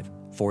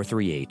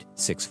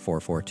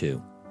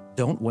 855-438-6442.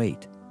 Don't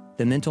wait.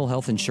 The Mental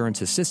Health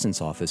Insurance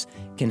Assistance Office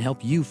can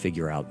help you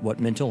figure out what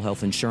mental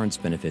health insurance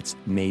benefits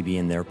may be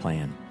in their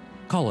plan.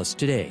 Call us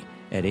today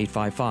at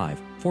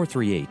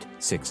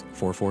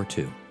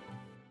 855-438-6442.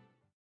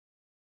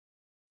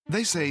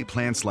 They say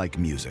plants like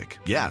music.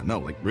 Yeah, no,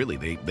 like really,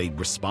 they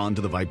respond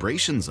to the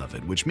vibrations of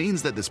it, which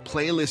means that this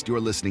playlist you're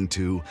listening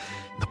to,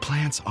 the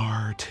plants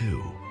are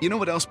too. You know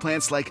what else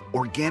plants like?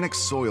 Organic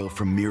soil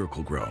from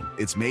Miracle Grow.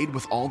 It's made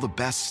with all the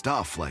best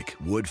stuff like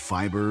wood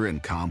fiber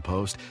and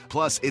compost.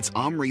 Plus, it's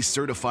OMRI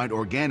certified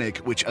organic,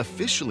 which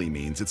officially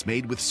means it's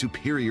made with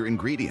superior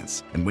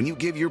ingredients. And when you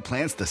give your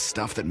plants the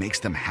stuff that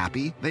makes them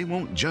happy, they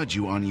won't judge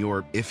you on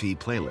your iffy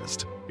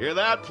playlist. Hear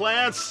that,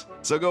 plants?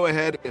 So go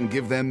ahead and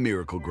give them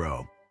Miracle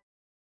Grow.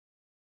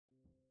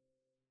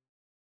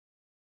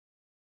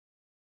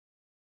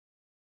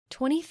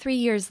 23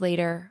 years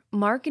later,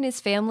 Mark and his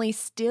family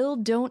still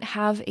don't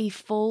have a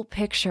full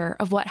picture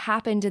of what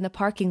happened in the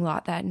parking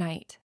lot that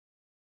night.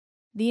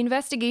 The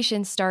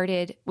investigation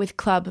started with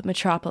Club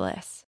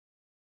Metropolis.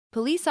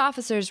 Police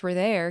officers were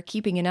there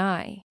keeping an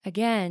eye.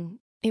 Again,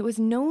 it was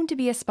known to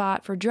be a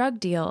spot for drug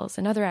deals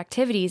and other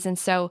activities, and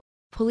so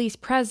police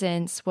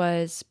presence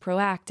was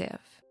proactive.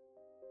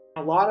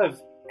 A lot of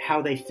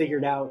how they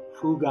figured out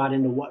who got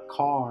into what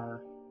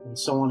car and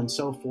so on and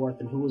so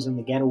forth, and who was in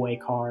the getaway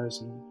cars,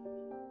 and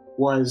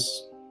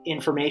was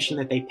information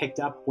that they picked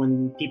up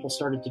when people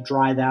started to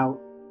drive out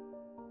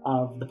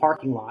of the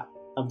parking lot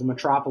of the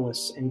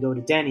Metropolis and go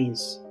to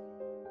Denny's,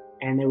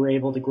 and they were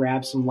able to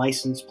grab some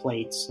license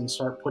plates and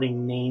start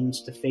putting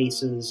names to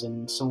faces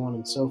and so on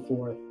and so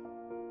forth.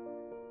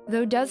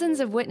 Though dozens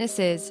of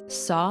witnesses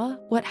saw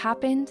what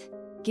happened,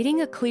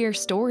 getting a clear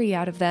story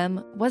out of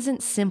them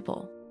wasn't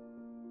simple.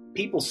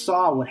 People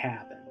saw what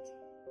happened,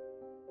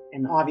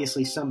 and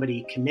obviously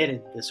somebody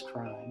committed this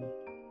crime.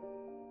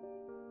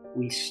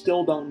 We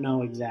still don't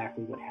know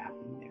exactly what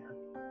happened there.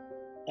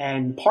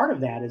 And part of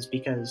that is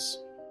because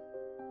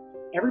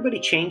everybody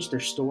changed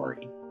their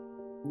story.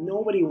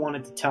 Nobody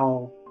wanted to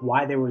tell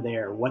why they were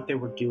there, what they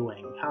were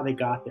doing, how they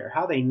got there,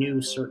 how they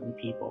knew certain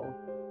people.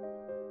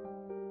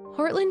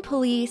 Portland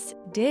police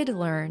did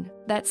learn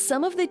that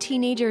some of the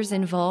teenagers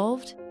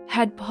involved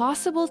had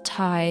possible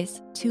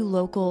ties to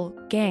local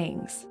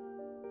gangs.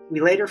 We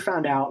later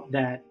found out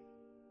that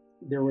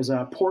there was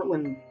a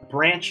Portland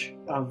branch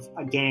of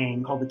a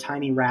gang called the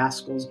Tiny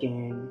Rascals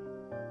Gang,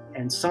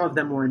 and some of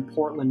them were in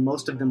Portland,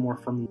 most of them were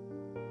from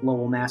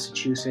Lowell,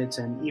 Massachusetts,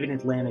 and even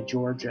Atlanta,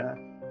 Georgia.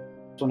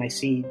 When I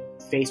see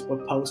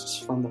Facebook posts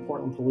from the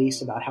Portland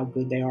police about how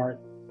good they are,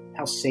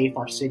 how safe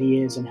our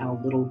city is, and how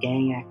little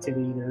gang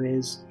activity there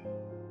is,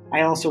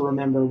 I also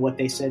remember what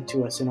they said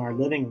to us in our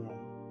living room,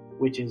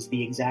 which is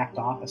the exact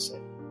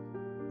opposite.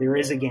 There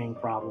is a gang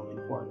problem in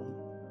Portland.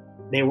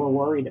 They were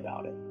worried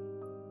about it.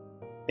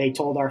 They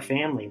told our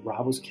family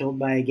Rob was killed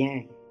by a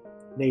gang.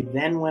 They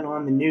then went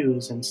on the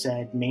news and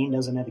said Maine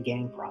doesn't have a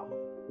gang problem.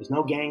 There's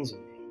no gangs in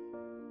Maine.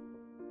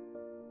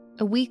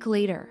 A week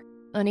later,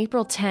 on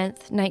April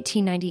 10th,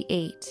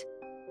 1998,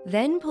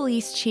 then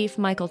Police Chief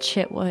Michael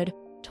Chitwood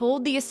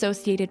told the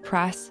Associated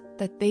Press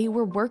that they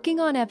were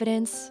working on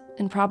evidence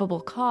and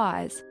probable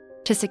cause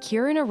to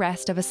secure an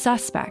arrest of a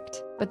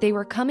suspect, but they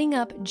were coming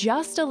up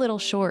just a little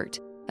short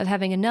of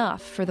having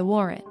enough for the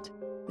warrant.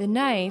 The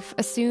knife,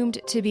 assumed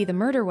to be the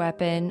murder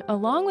weapon,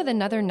 along with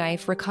another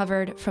knife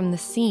recovered from the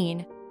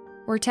scene,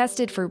 were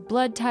tested for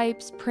blood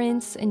types,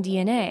 prints, and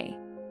DNA.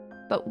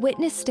 But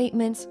witness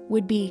statements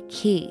would be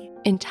key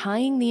in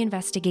tying the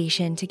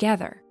investigation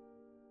together.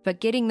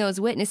 But getting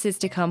those witnesses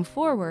to come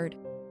forward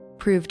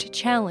proved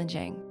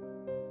challenging.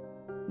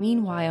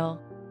 Meanwhile,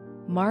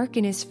 Mark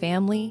and his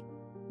family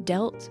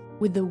dealt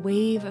with the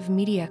wave of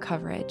media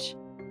coverage,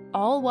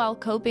 all while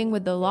coping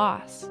with the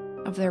loss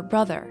of their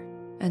brother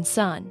and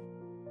son.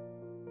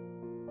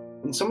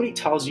 When somebody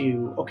tells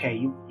you,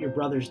 okay, your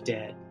brother's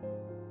dead,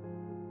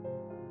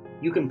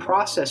 you can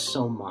process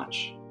so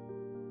much.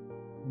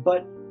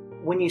 But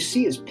when you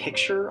see his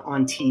picture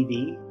on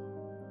TV,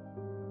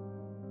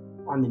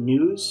 on the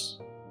news,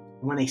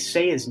 when they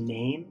say his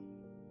name,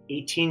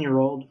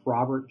 18-year-old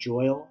Robert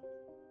Joyal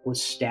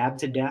was stabbed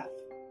to death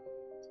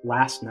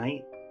last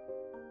night,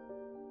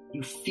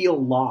 you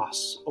feel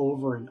loss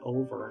over and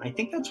over. And I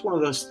think that's one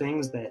of those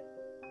things that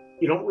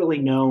you don't really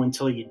know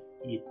until you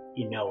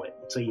know it,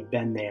 until you've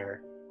been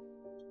there.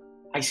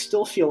 I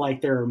still feel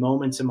like there are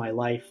moments in my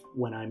life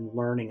when I'm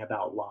learning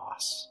about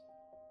loss.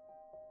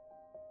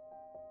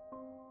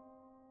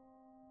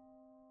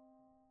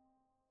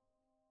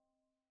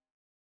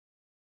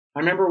 I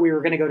remember we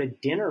were going to go to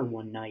dinner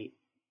one night,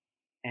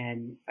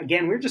 and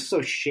again, we were just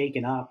so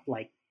shaken up.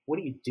 Like, what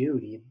do you do?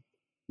 Do you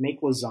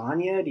make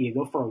lasagna? Do you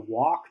go for a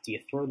walk? Do you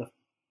throw the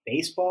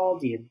baseball?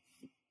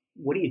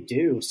 What do you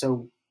do?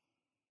 So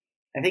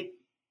I think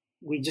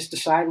we just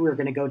decided we were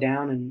going to go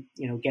down and,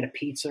 get a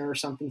pizza or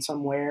something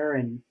somewhere.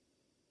 And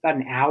about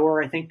an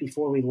hour, I think,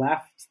 before we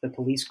left, the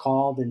police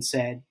called and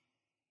said,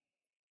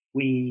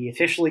 we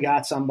officially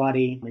got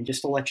somebody, and just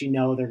to let you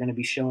know, they're going to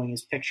be showing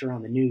his picture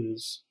on the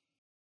news.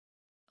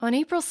 On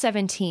April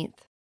 17th,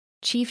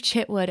 Chief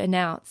Chitwood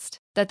announced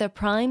that the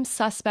prime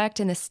suspect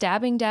in the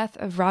stabbing death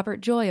of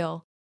Robert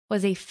Joyal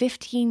was a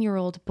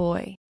 15-year-old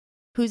boy,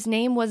 whose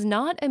name was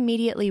not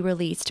immediately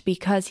released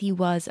because he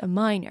was a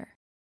minor.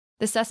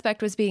 The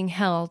suspect was being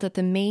held at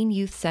the Maine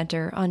Youth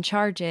Center on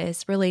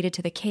charges related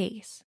to the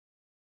case.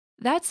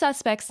 That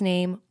suspect's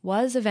name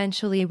was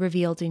eventually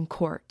revealed in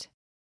court.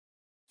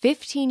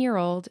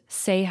 15-year-old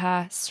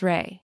Seha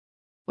Srey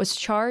was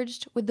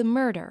charged with the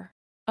murder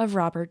of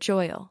Robert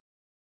Joyal.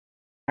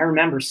 I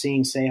remember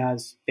seeing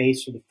Seha's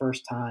face for the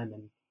first time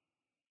and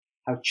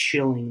how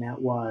chilling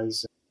that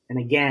was. And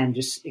again,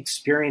 just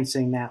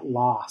experiencing that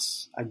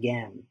loss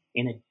again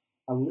in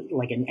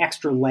like an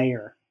extra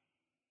layer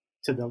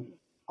to the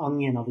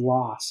onion of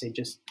loss.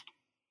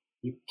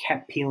 You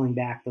kept peeling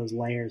back those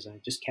layers and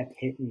it just kept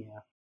hitting you.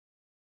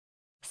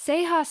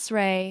 Seha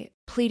Srey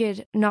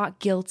pleaded not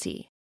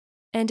guilty,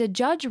 and a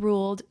judge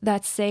ruled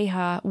that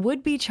Seha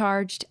would be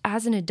charged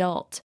as an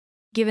adult,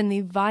 given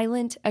the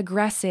violent,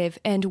 aggressive,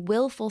 and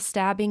willful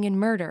stabbing and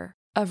murder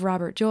of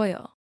Robert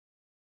Joyal.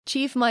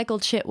 Chief Michael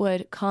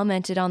Chitwood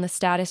commented on the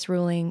status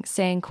ruling,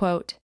 saying,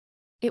 quote,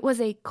 "It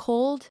was a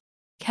cold,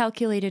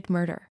 calculated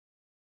murder.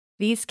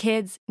 These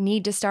kids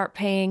need to start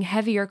paying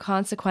heavier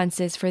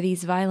consequences for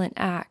these violent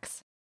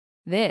acts.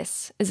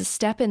 This is a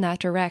step in that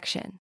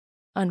direction,"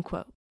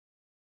 unquote.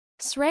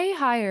 Srey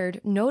hired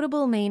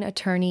notable Maine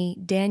attorney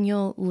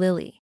Daniel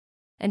Lilly,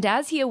 and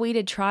as he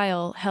awaited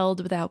trial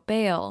held without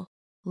bail,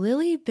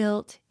 Lilly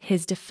built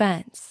his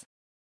defense,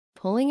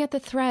 pulling at the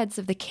threads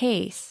of the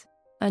case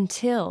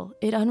until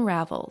it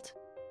unraveled.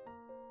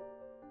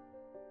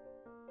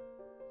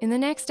 In the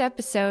next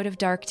episode of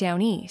Dark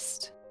Down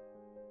East,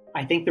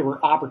 I think there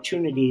were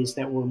opportunities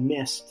that were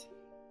missed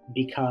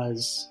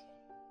because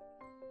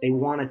they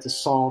wanted to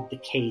solve the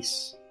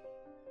case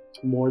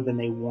more than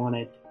they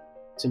wanted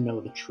to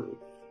know the truth.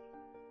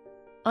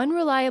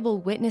 Unreliable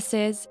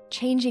witnesses,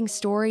 changing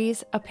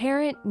stories,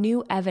 apparent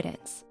new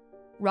evidence.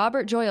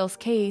 Robert Joyal's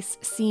case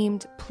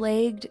seemed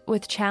plagued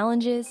with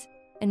challenges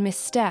and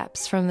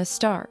missteps from the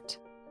start.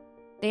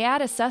 They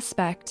add a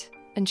suspect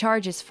and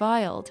charges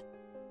filed,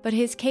 but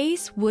his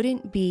case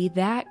wouldn't be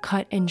that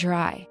cut and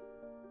dry.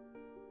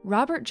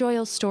 Robert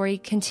Joyal's story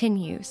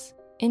continues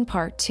in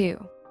part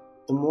 2.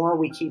 The more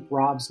we keep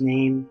Rob's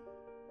name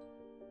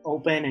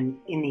open and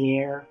in the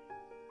air,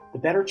 the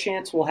better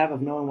chance we'll have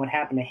of knowing what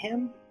happened to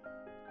him,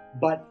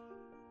 but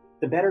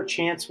the better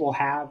chance we'll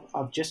have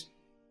of just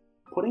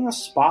putting a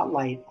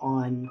spotlight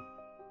on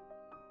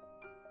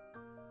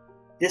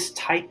this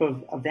type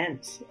of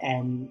event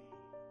and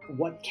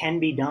what can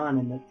be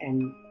done.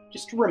 And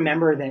just to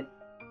remember that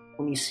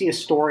when you see a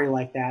story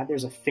like that,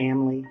 there's a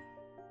family,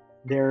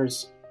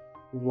 there's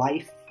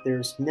life,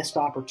 there's missed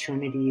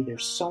opportunity,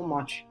 there's so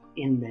much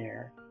in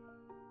there.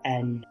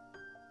 And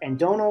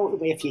don't know,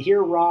 if you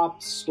hear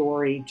Rob's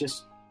story,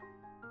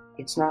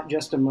 it's not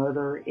just a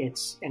murder,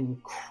 it's an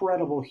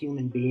incredible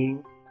human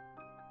being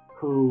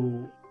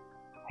who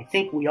I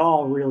think we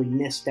all really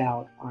missed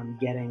out on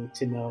getting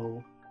to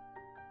know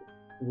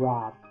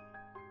Rob.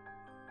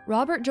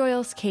 Robert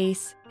Joyal's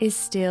case is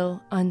still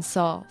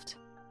unsolved.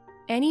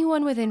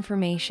 Anyone with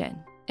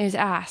information is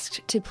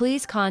asked to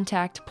please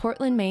contact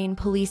Portland, Maine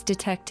Police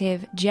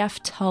Detective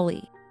Jeff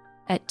Tully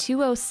at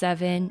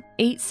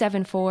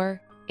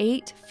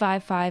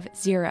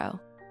 207-874-8550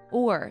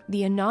 or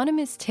the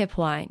anonymous tip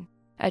line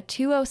at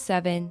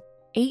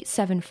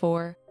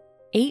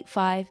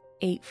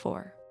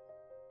 207-874-8584.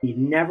 You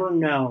never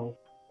know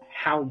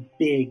how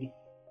big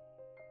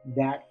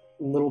that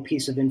little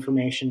piece of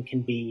information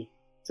can be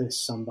to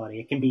somebody.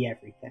 It can be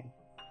everything.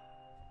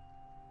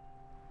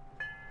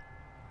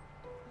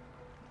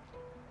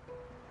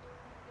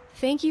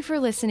 Thank you for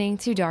listening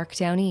to Dark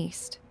Down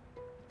East.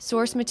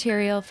 Source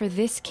material for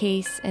this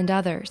case and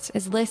others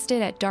is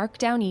listed at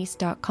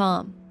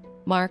darkdowneast.com.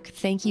 Mark,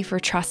 thank you for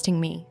trusting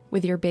me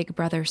with your big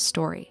brother's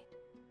story.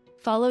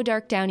 Follow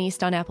Dark Down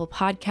East on Apple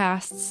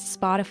Podcasts,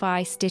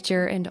 Spotify,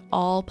 Stitcher, and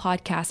all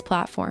podcast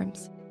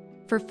platforms.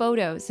 For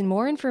photos and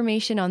more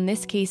information on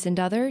this case and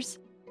others,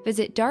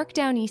 visit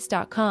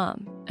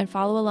darkdowneast.com and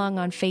follow along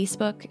on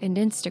Facebook and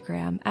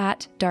Instagram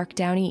at Dark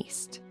Down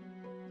East.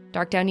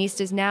 Dark Down East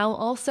is now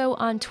also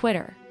on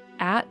Twitter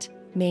at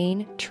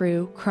Maine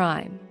True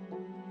Crime.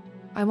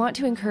 I want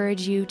to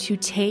encourage you to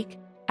take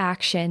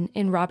action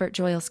in Robert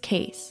Joyal's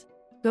case.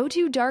 Go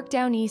to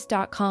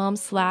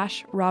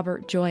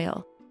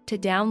darkdowneast.com/RobertJoyal to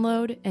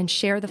download and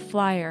share the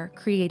flyer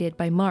created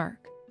by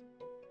Mark.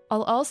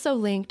 I'll also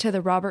link to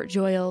the Robert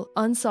Joyal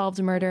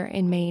Unsolved Murder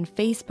in Maine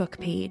Facebook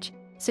page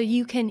so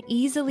you can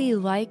easily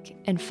like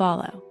and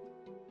follow.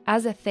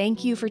 As a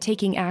thank you for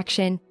taking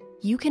action,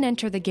 you can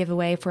enter the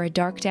giveaway for a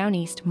Dark Down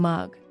East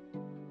mug.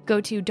 Go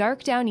to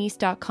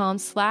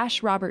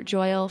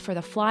darkdowneast.com/RobertJoyal for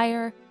the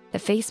flyer, the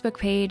Facebook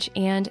page,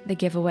 and the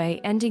giveaway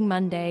ending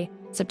Monday,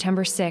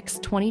 September 6,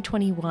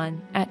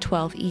 2021 at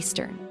 12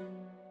 Eastern.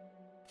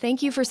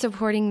 Thank you for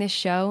supporting this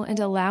show and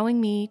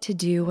allowing me to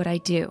do what I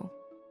do.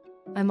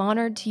 I'm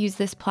honored to use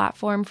this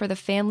platform for the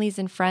families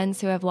and friends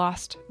who have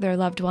lost their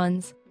loved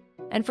ones,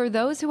 and for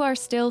those who are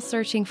still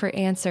searching for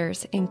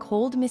answers in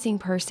cold missing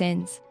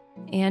persons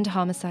and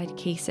homicide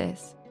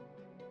cases.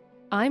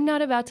 I'm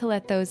not about to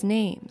let those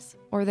names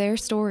or their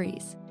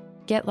stories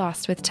get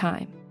lost with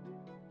time.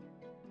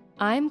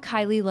 I'm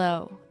Kylie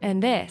Lowe,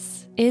 and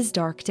this is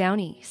Dark Down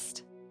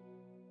East.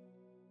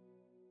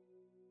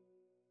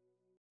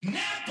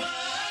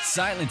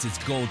 Silence is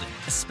golden,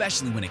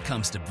 especially when it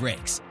comes to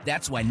brakes.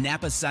 That's why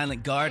Napa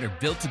Silent Guard are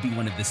built to be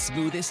one of the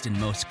smoothest and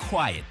most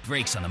quiet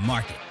brakes on the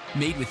market.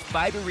 Made with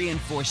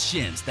fiber-reinforced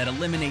shims that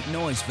eliminate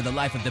noise for the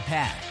life of the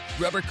pad,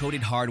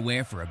 rubber-coated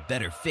hardware for a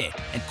better fit,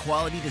 and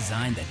quality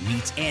design that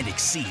meets and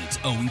exceeds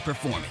OE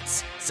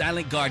performance.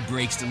 Silent Guard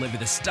brakes deliver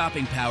the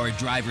stopping power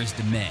drivers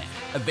demand.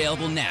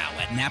 Available now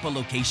at Napa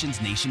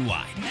locations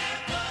nationwide.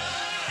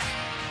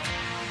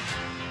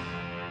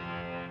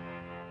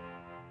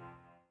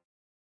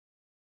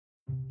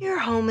 Your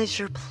home is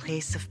your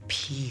place of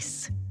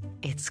peace.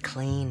 It's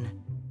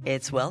clean.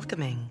 It's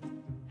welcoming.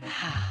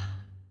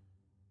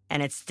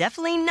 And it's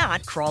definitely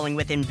not crawling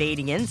with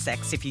invading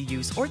insects if you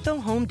use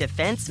Ortho Home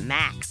Defense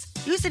Max.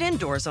 Use it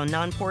indoors on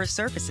non-porous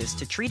surfaces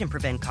to treat and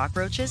prevent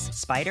cockroaches,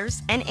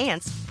 spiders, and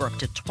ants for up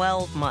to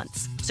 12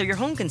 months. So your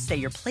home can stay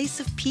your place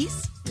of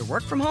peace, your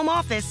work-from-home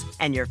office,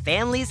 and your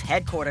family's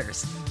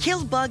headquarters.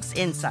 Kill bugs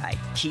inside,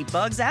 keep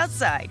bugs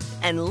outside,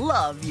 and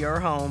love your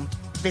home.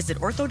 Visit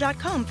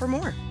ortho.com for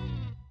more.